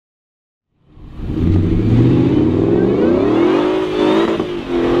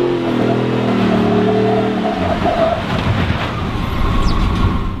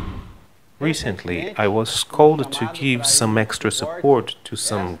recently I was called to give some extra support to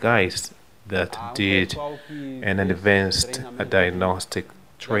some guys that did an advanced diagnostic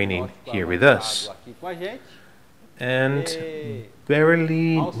training here with us, and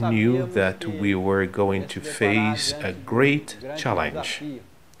barely knew that we were going to face a great challenge.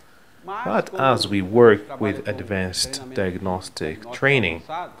 But as we work with advanced diagnostic training,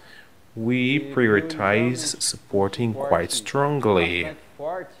 we prioritize supporting quite strongly,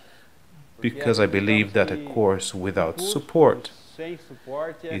 because I believe that a course without support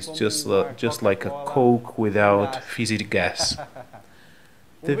is just like a Coke without fizzy gas.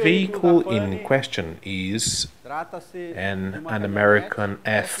 The vehicle in question is an American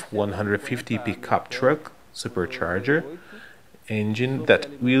F-150 pickup truck supercharger engine that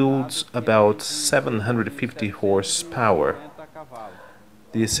wields about 750 horsepower.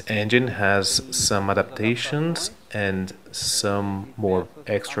 This engine has some adaptations and some more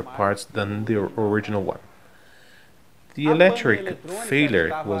extra parts than the original one. The electric failure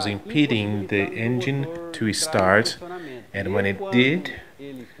was impeding the engine to start, and when it did,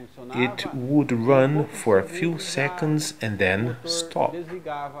 it would run for a few seconds and then stop.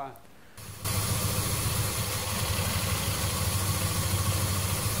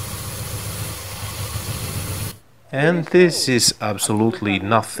 And this is absolutely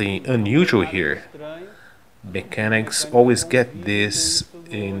nothing unusual here. Mechanics always get this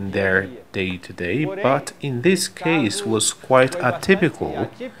in their day-to-day, but in this case was quite atypical.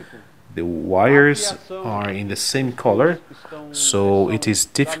 The wires are in the same color, so it is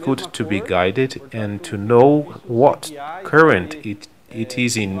difficult to be guided and to know what current it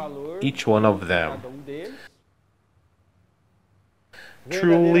is in each one of them.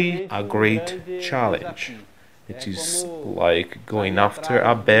 Truly a great challenge. It is like going after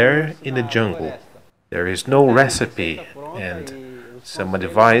a bear in the jungle. There is no recipe, and some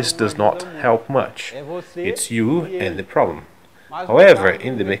advice does not help much. It's you and the problem. However,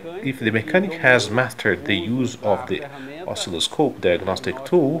 if the mechanic has mastered the use of the oscilloscope diagnostic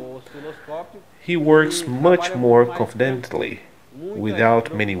tool, he works much more confidently,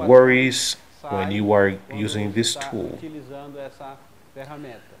 without many worries when you are using this tool.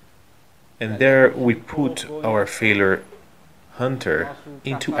 And there we put our failure hunter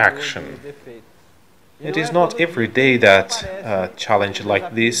into action. It is not every day that a challenge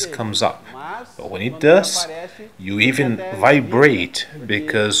like this comes up, but when it does, you even vibrate,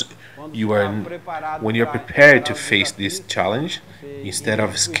 because when you're prepared to face this challenge, instead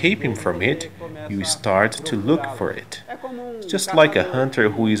of escaping from it, you start to look for it. It's just like a hunter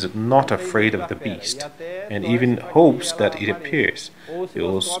who is not afraid of the beast, and even hopes that it appears. The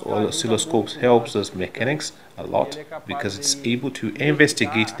oscilloscope helps us mechanics a lot, because it's able to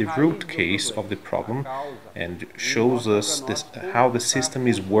investigate the root cause of the problem and shows us how the system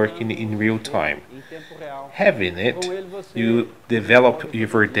is working in real time. Having it, you develop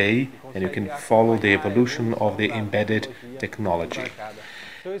every day, and you can follow the evolution of the embedded technology.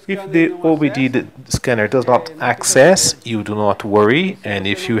 If the OBD scanner does not access, you do not worry, and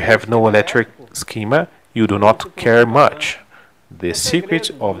if you have no electric schema, you do not care much. The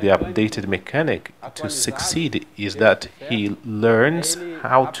secret of the updated mechanic to succeed is that he learns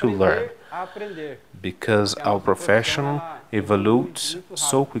how to learn, because our profession evolves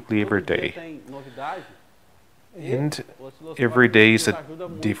so quickly every day, and every day is a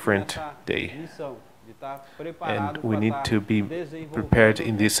different day, and we need to be prepared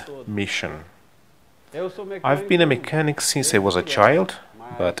in this mission. I've been a mechanic since I was a child,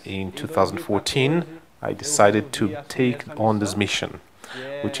 but in 2014 I decided to take on this mission,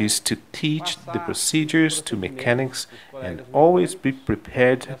 which is to teach the procedures to mechanics and always be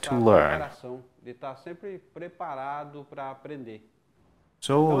prepared to learn.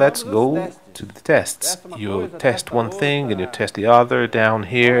 So let's go to the tests. You test one thing and you test the other down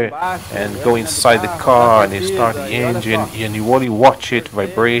here, and go inside the car and you start the engine and you only watch it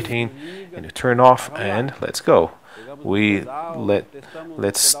vibrating, and you turn off, and let's go.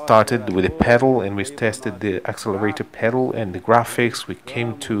 Let's started with the pedal, and we tested the accelerator pedal and the graphics. We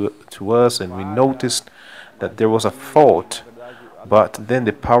came to us and we noticed that there was a fault, but then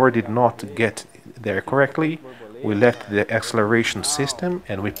the power did not get there correctly. We left the acceleration system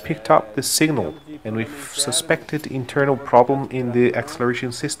and we picked up the signal, and we suspected internal problem in the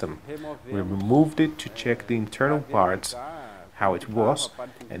acceleration system. We removed it to check the internal parts, how it was,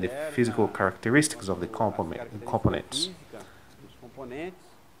 and the physical characteristics of the components.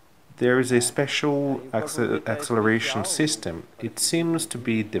 There is a special acceleration system. It seems to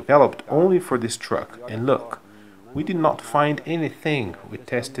be developed only for this truck, and look, we did not find anything. We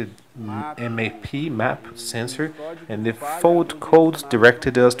tested map sensor, and the fault codes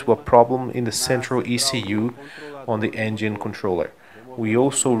directed us to a problem in the central ECU on the engine controller. We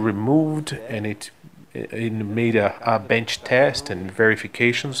also removed and it made a bench test and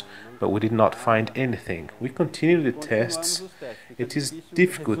verifications, but we did not find anything. We continued the tests. It is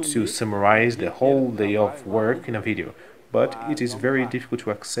difficult to summarize the whole day of work in a video, but it is very difficult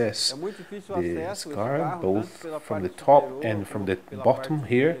to access this car, both from the top and from the bottom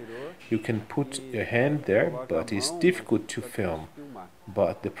here. You can put your hand there, but it's difficult to film.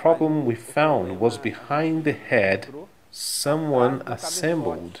 But the problem we found was behind the head. Someone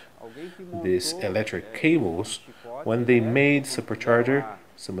assembled these electric cables when they made supercharger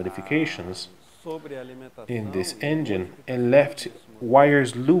some modifications in this engine and left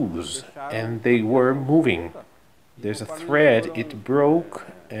wires loose, and they were moving. There's a thread, it broke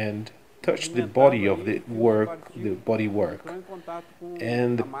and touched the body of the bodywork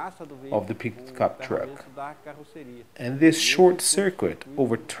and of the pickup truck. And this short circuit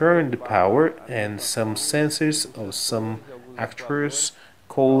overturned the power, and some sensors of some actuators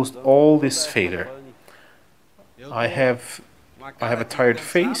caused all this failure. I have a tired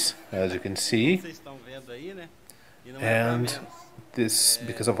face, as you can see, and this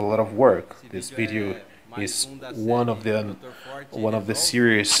because of a lot of work. This video is one of the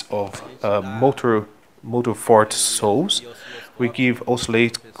series of Motorforte shows. We give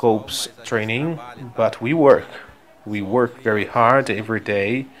oscilloscopes training, but we work very hard every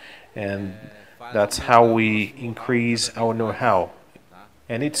day, and that's how we increase our know-how,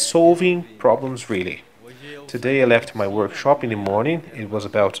 and it's solving problems really. Today I left my workshop in the morning. It was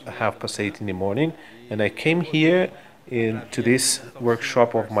about 8:30 in the morning, and I came here to this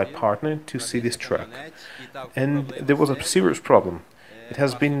workshop of my partner to see this truck, and there was a serious problem. It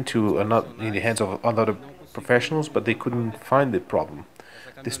has been in the hands of other professionals, but they couldn't find the problem.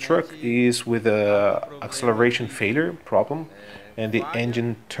 This truck is with a acceleration failure problem, and the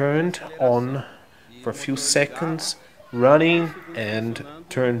engine turned on for a few seconds, running, and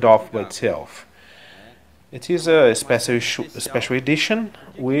turned off by itself. It is a special edition,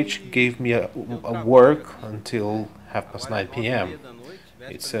 which gave me a work until 9:30 p.m.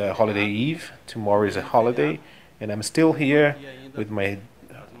 It's a holiday eve. Tomorrow is a holiday, and I'm still here with my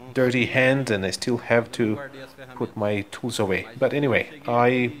dirty hand, and I still have to put my tools away. But anyway,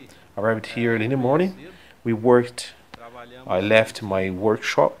 I arrived here in the morning. We worked. I left my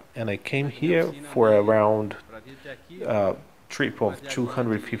workshop, and I came here for around a trip of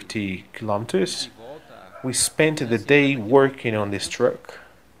 250 kilometers. We spent the day working on this truck,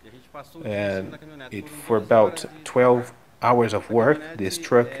 and for about 12 hours of work. This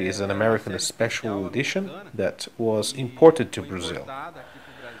truck is an American special edition that was imported to Brazil.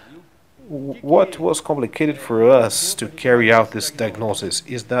 What was complicated for us to carry out this diagnosis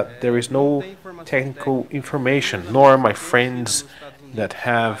is that there is no technical information, nor my friends that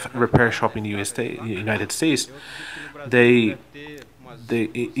have repair shop in the United States.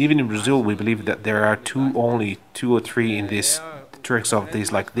 Even in Brazil, we believe that there are only two or three in this trucks of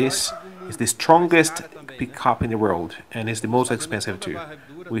these like this. It's the strongest pickup in the world, and it's the most expensive too.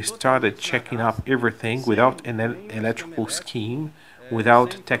 We started checking up everything without an electrical scheme, without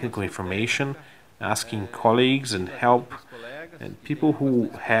technical information, asking colleagues and help and people who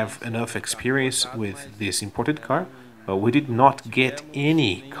have enough experience with this imported car, but we did not get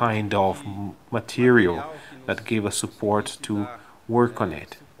any kind of material that gave us support to work on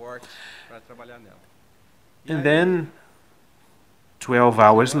it. And then 12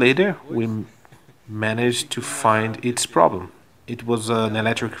 hours later, we managed to find its problem. It was an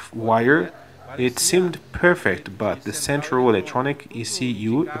electric wire. It seemed perfect, but the central electronic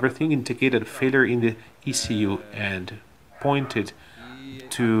ECU, everything indicated failure in the ECU and pointed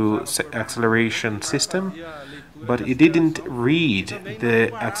to acceleration system, but it didn't read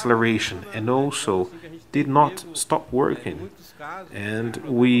the acceleration and also did not stop working. And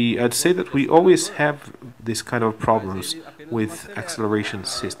I'd say that we always have this kind of problems with acceleration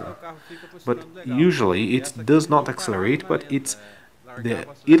system, but usually it does not accelerate, but it's the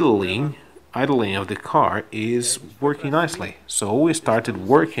idling of the car is working nicely. So we started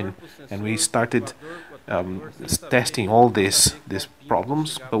working and we started testing all these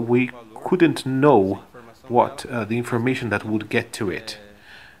problems, but we couldn't know what the information that would get to it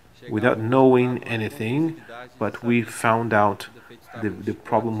without knowing anything, but we found out the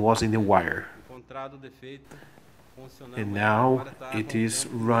problem was in the wire. And now it is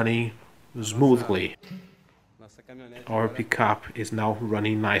running smoothly. Our pickup is now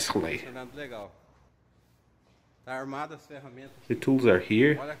running nicely. The tools are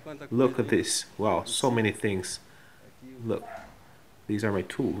here. Look at this. Wow, so many things. Look. These are my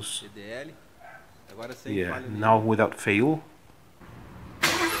tools. Yeah, now without fail.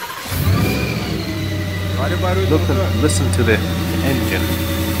 Look and listen to the engine.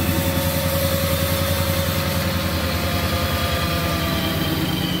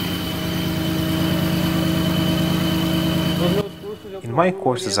 In my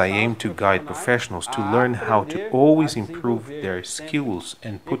courses, I aim to guide professionals to learn how to always improve their skills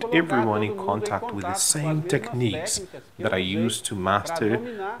and put everyone in contact with the same techniques that I use to master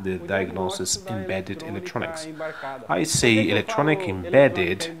the diagnosis embedded electronics. I say electronic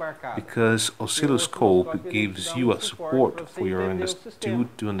embedded because oscilloscope gives you a support for your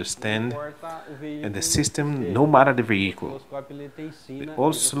to understand and the system no matter the vehicle. The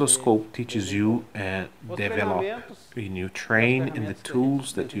oscilloscope teaches you and develop when you train in the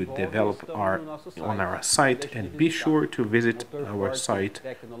tools that you develop are on our site, and be sure to visit our site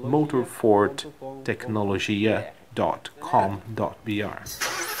Motorforte Tecnologia.com.br.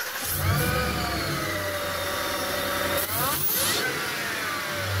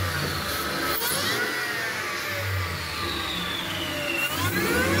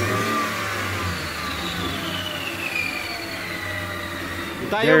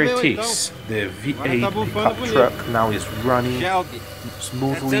 There it is, the V8 pickup truck now is running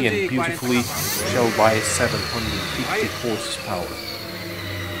smoothly and beautifully, shelled by 750 horsepower.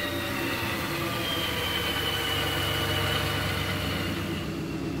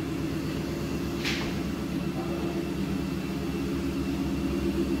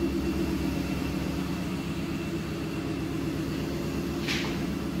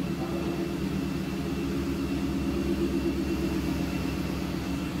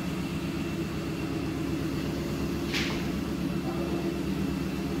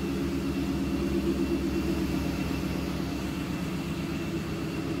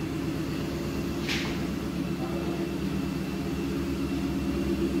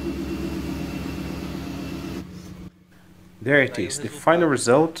 There it is, the final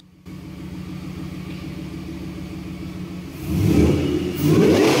result.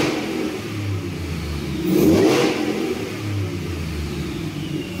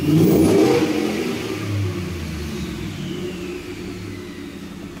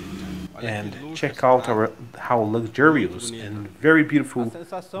 And check out how luxurious and very beautiful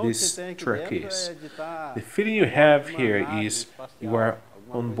this truck is. The feeling you have here is you are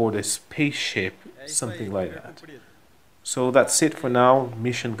on board a spaceship, something like that. So that's it for now.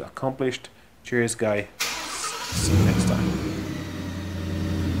 Mission accomplished. Cheers, guy. See you next time.